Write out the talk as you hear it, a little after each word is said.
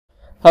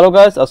Hello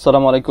guys,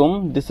 আসসালামু আলাইকুম।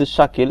 This is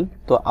Shakil.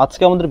 তো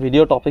আজকে আমাদের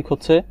ভিডিও টপিক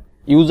হচ্ছে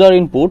user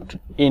input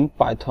in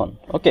Python.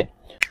 Okay,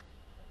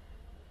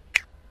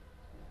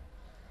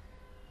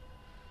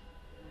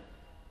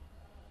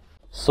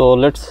 so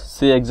let's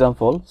see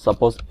example.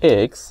 Suppose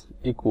x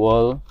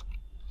equal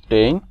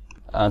 10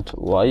 and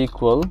y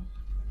equal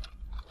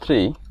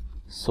 3,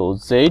 so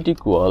z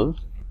equal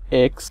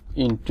x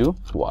into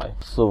y.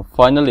 So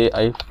finally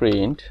I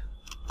print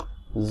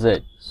z.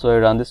 So I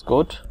run this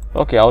code.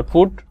 Okay,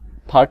 output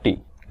 30.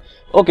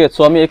 Okay,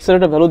 so আমি x এর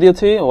একটা value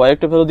দিয়েছি, y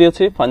একটা value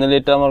দিয়েছি, finally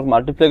এটা আমার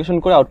multiplication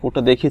করে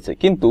আউটপুটটা দেখিয়েছে।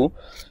 কিন্তু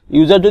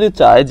ইউজার যদি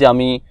চায় যে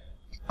আমি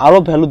আরও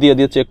ভ্যালু দিয়ে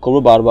দিয়ে চেক করবো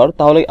বারবার,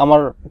 তাহলে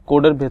আমার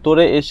কোডের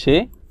ভেতরে এসে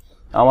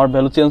আমার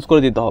ভ্যালু চেঞ্জ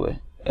করে দিতে হবে।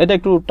 এটা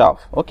একটু টাফ।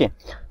 ওকে,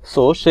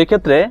 সো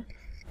সেক্ষেত্রে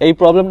এই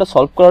প্রবলেমটা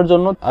সলভ করার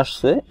জন্য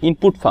আসছে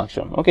ইনপুট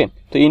ফাংশন। ওকে,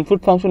 তো ইনপুট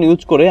ফাংশন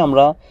ইউজ করে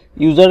আমরা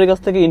ইউজারের কাছ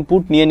থেকে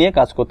ইনপুট নিয়ে নিয়ে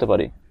কাজ করতে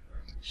পারি।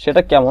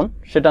 সেটা কেমন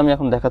সেটা আমি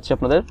এখন দেখাচ্ছি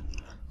আপনাদের।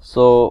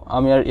 সো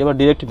আমি আর এবার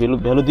ডিরেক্ট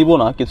ভ্যালু দিব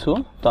না কিছু,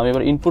 তো আমি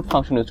এবার ইনপুট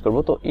ফাংশন ইউজ করব।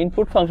 তো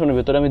ইনপুট ফাংশনের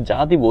ভিতরে আমি যা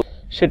দিব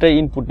সেটাই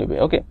ইনপুট নেবে।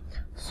 ওকে,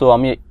 সো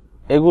আমি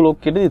এগুলো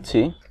কেটে দিচ্ছি।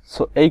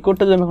 সো এই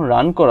কোডটা যদি আমি এখন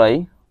রান করাই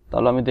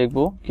তাহলে আমি দেখব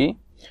কি,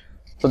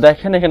 তো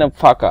দেখেন এখানে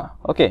ফাঁকা।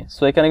 ওকে,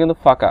 সো এখানে কিন্তু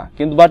ফাঁকা,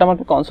 কিন্তু বাট আমার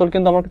কনসোল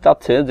কিন্তু আমাকে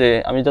চাচ্ছে যে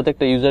আমি যাতে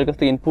একটা ইউজারের কাছ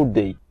থেকে ইনপুট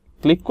দেই।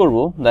 ক্লিক করব,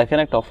 দেখেন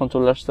একটা অপশন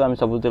চলে আসছে। আমি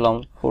সাপোজ দিলাম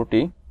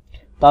 40,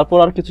 তারপর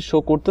আর কিছু শো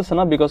করতেছে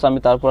না, বিকজ আমি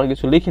তারপর আর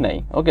কিছু লিখি নাই।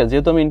 ওকে,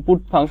 যেহেতু আমি ইনপুট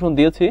ফাংশন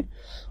দিয়েছি,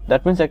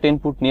 দ্যাট মিনস একটা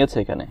ইনপুট নিয়েছে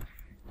এখানে।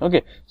 ওকে,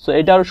 সো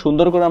এটা আরো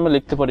সুন্দর করে আমরা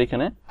লিখতে পারি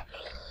এখানে।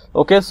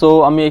 ওকে, সো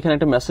আমি এখানে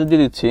একটা মেসেজ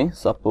দিয়ে দিচ্ছি,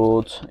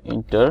 suppose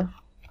inter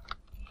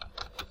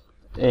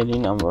any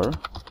number.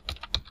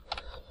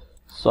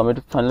 So আমি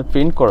এটা ফাইনালি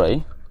প্রিন্ট করাই,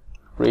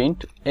 প্রিন্ট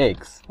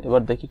এক্স।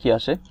 এবার দেখি কি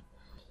আসে।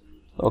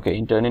 ওকে,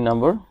 ইন্টার এনি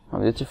নাম্বার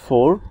আমি দিচ্ছি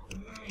 4।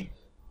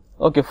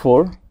 ওকে, 4।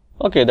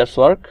 ওকে, দ্যাটস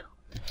ওয়ার্ক।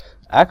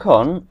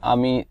 এখন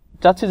আমি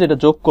চাচ্ছি যে এটা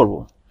যোগ করব,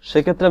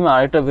 সেক্ষেত্রে আমি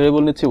আরেকটা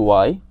ভেরিয়েবল নিচ্ছি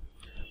y।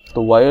 তো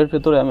y এর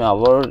ভেতরে আমি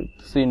আবার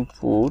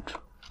ইনপুট,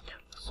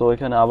 সো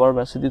এখানে আবার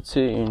মেসেজ দিচ্ছি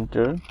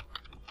ইন্টার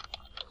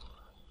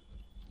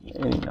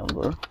এনি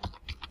নাম্বার।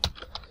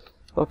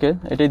 ওকে,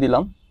 এটাই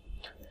দিলাম।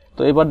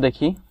 তো এবার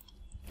দেখি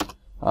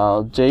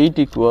z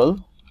equal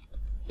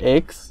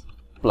x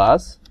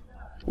plus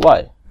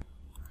y।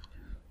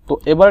 তো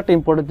এবার একটা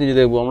ইম্পর্টেন্ট জিনিস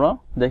দেখবো আমরা,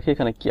 দেখি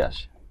এখানে কি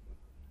আসে।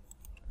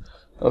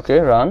 ওকে,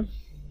 রান।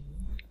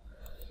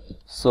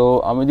 সো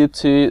আমি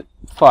দিচ্ছি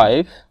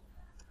 5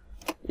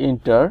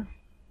 ইন্টার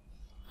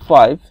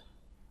 5,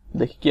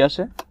 দেখি কি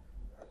আসে।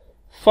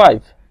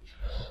 5,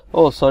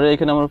 ও সরি,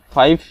 এখানে আমার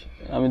 5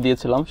 আমি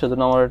দিয়েছিলাম,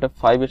 সেজন্য আমার এটা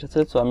 5 এসেছে।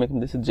 সো আমি এখানে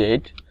দিচ্ছি z।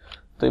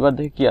 তো এবার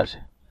দেখি কি আসে।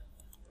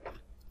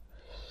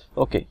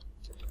 ওকে,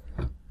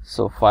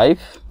 সো 5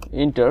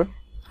 ইন্টার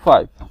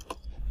 5,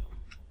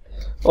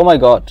 ও মাই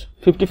গড,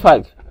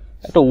 55।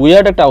 একটা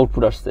উইয়ার্ড একটা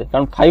আউটপুট আসছে,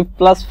 কারণ 5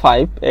 প্লাস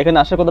 5 এখানে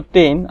আসার কথা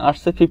 10,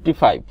 আসছে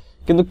 55।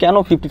 কিন্তু কেন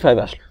 55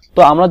 আসলো?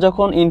 তো আমরা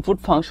যখন ইনপুট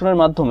ফাংশনের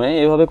মাধ্যমে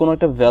এভাবে কোনো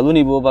একটা ভ্যালু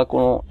নিব, বা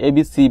কোনো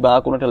এবিসি বা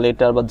কোনো একটা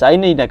লেটার বা যাই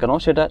নেই না কেন,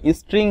 সেটা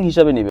স্ট্রিং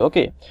হিসাবে নিবে।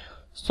 ওকে,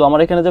 সো আমার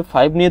এখানে যে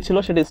 5 নিয়েছিল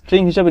সেটা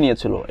স্ট্রিং হিসাবে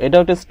নিয়েছিল।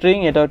 এটাও একটা স্ট্রিং,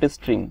 এটাও একটা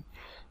স্ট্রিং।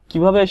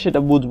 কিভাবে সেটা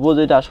বুঝবো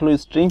যে এটা আসলে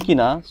স্ট্রিং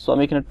কিনা? সো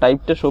আমি এখানে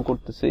টাইপটা শো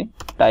করতেছি,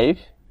 টাইপ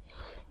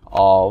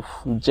অফ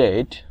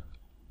জেড।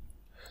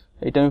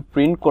 এটা আমি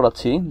প্রিন্ট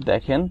করাচ্ছি,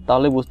 দেখেন,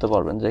 তাহলে বুঝতে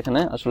পারবেন যে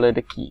এখানে আসলে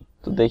এটা কি।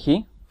 তো দেখি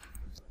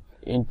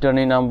ইন্টার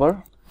এনি নাম্বার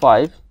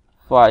 5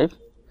 5।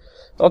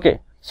 ওকে,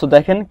 সো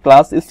দেখেন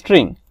ক্লাস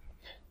স্ট্রিং।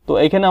 তো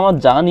এখানে আমার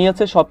যা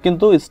নিয়েছে সব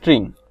কিন্তু স্ট্রিং,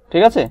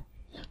 ঠিক আছে?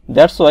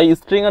 That's why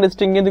string R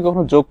string কিন্তু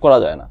কখনো যোগ করা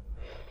যায় না,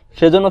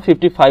 সেজন্য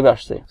 55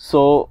 আসছে।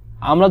 সো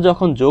আমরা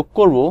যখন যোগ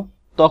করব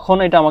তখন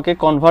এটা আমাকে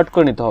কনভার্ট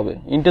করে নিতে হবে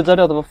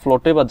ইন্টিজারে অথবা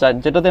ফ্লোটে, বা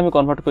যেটাতে আমি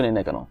কনভার্ট করে নিই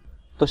না কেন।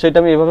 তো সেটা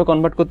আমি এভাবে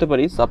কনভার্ট করতে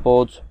পারি।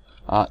 সাপোজ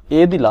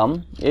এ দিলাম,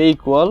 এ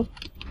ইকুয়াল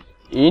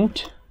ইন্ট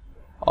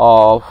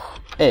অফ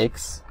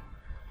এক্স,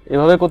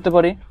 এভাবে করতে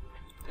পারি।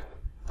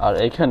 আর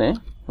এখানে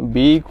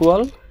বি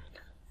ইকুয়াল,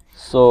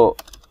 সো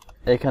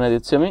এখানে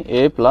দিচ্ছি আমি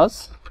এ প্লাস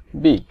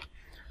বি।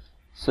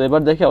 সো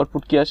এবার দেখি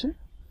আউটপুট কি আসে।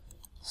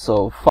 সো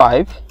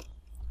 5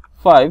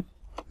 5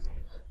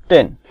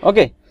 10।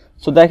 ওকে,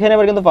 সো দেখেন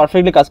এবার কিন্তু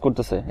পারফেক্টলি কাজ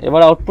করতেছে।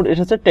 এবার আউটপুট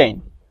এসেছে 10।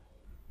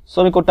 সো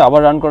আমি কোডটা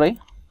আবার রান করাই।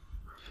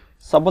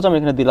 সাপোজ আমি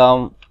এখানে দিলাম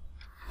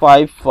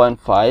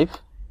 5.5।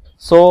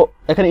 সো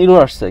এখানে ইরর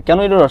আসছে। কেন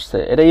ইরর আসছে?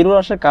 এটা ইরর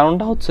আসার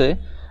কারণটা হচ্ছে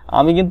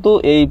আমি কিন্তু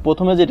এই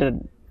প্রথমে যে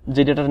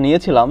ডেটাটা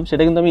নিয়েছিলাম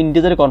সেটা কিন্তু আমি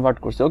ইন্টিজারে কনভার্ট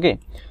করছি। ওকে,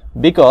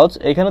 বিকজ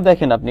এখানে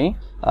দেখেন আপনি,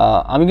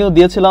 আমি কিন্তু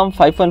দিয়েছিলাম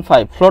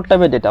 5.5 ফ্লোট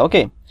টাইপের ডেটা।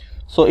 ওকে,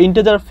 সো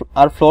ইন্টিজার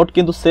আর ফ্লোট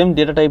কিন্তু সেম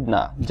ডেটা টাইপ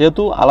না,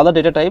 যেহেতু আলাদা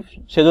ডেটা টাইপ,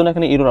 সেজন্য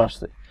এখানে ইরর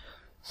আসছে।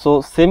 সো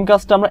সেম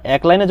কাজটা আমরা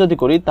এক লাইনে যদি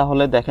করি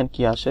তাহলে দেখেন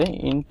কি আসে,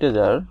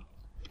 ইন্টিজার।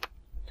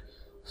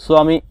 সো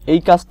আমি এই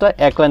কাজটা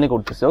এক লাইনে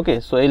করতেছি। ওকে,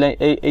 সো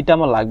এইটা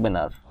আমার লাগবে না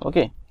আর।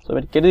 ওকে, সো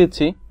আমি কেটে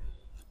দিচ্ছি,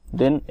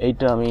 দেন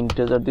এইটা আমি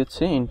ইন্টিজার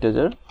দিচ্ছি,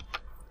 ইন্টিজার।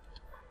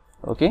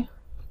 ওকে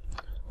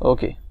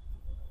ওকে,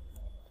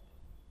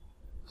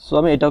 সো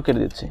আমি এটাও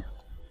কেটে দিচ্ছি,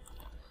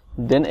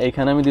 দেন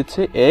এখানে আমি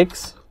দিচ্ছি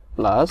এক্স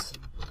প্লাস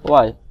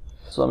ওয়াই।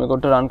 সো আমি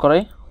কোডটা রান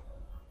করাই।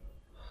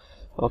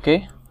 ওকে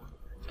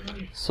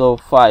সো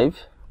 5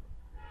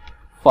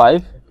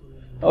 5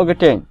 ওকে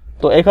 10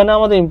 তো এখানে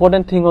আমাদের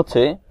ইম্পর্টেন্ট থিং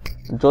হচ্ছে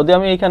যদি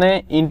আমি এখানে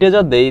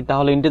ইন্টিজার দেই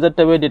তাহলে ইন্টিজার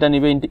টাইপের ডেটা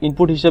নিবে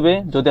ইনপুট হিসেবে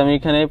যদি আমি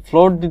এখানে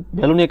ফ্লোট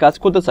ভ্যালু নিয়ে কাজ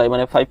করতে চাই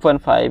মানে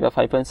 5.5 বা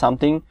 5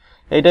 সামথিং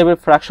এই টাইপের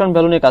ফ্র্যাকশন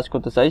ভ্যালু নিয়ে কাজ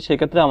করতে চাই সেই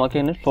ক্ষেত্রে আমাকে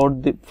এখানে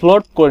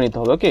ফ্লোট করে নিতে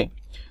হবে ওকে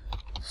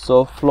সো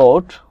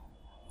ফ্লোট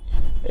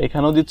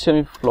এখানেও দিচ্ছি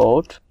আমি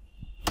ফ্লোট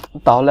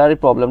তাহলে আর এই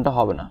প্রবলেমটা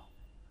হবে না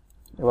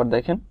এবার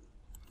দেখেন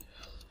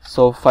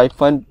সো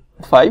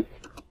 5.5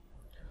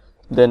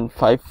 দেন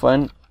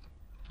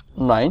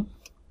 5.9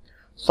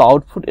 সো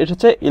আউটপুট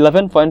এসেছে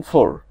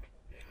 11.4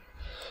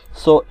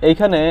 সো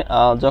এইখানে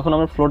যখন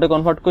আমরা ফ্লোটে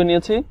কনভার্ট করে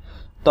নিয়েছি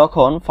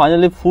তখন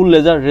ফাইনালি ফুল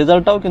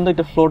রেজাল্টটাও কিন্তু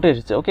একটা ফ্লোটে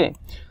এসেছে ওকে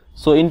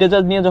সো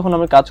ইন্টিজার নিয়ে যখন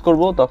আমি কাজ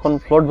করব তখন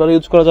ফ্লোট ভ্যালু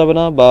ইউজ করা যাবে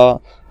না বা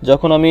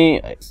যখন আমি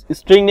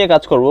স্ট্রিং নিয়ে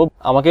কাজ করব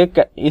আমাকে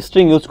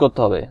স্ট্রিং ইউজ করতে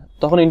হবে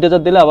তখন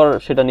ইন্টিজার দিলে আবার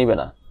সেটা নিবে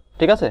না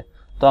ঠিক আছে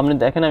তো আপনি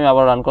দেখেন আমি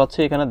আবার রান করাচ্ছি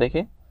এখানে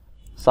দেখে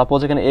সাপোজ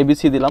এখানে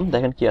এবিসি দিলাম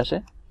দেখেন কি আসে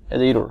এই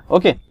যে এরর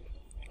ওকে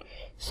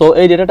সো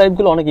এই ডেটা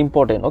টাইপগুলো অনেক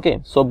ইম্পর্টেন্ট ওকে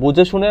সো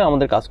বুঝে শুনে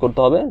আমাদের কাজ করতে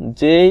হবে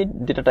যে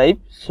ডেটা টাইপ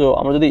সো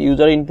আমরা যদি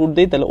ইউজার ইনপুট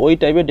দিই তাহলে ওই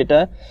টাইপের ডেটা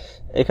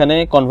এখানে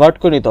কনভার্ট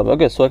করে নিতে হবে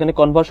ওকে সো এখানে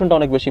কনভার্সনটা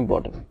অনেক বেশি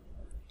ইম্পর্টেন্ট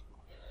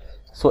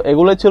সো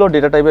এগুলোই ছিল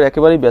ডেটা টাইপের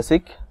একেবারেই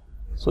বেসিক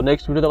সো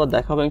নেক্সট ভিডিওতে আবার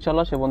দেখা হবে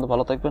ইনশাআল্লাহ সে পর্যন্ত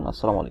ভালো থাকবেন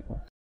আসসালামু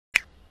আলাইকুম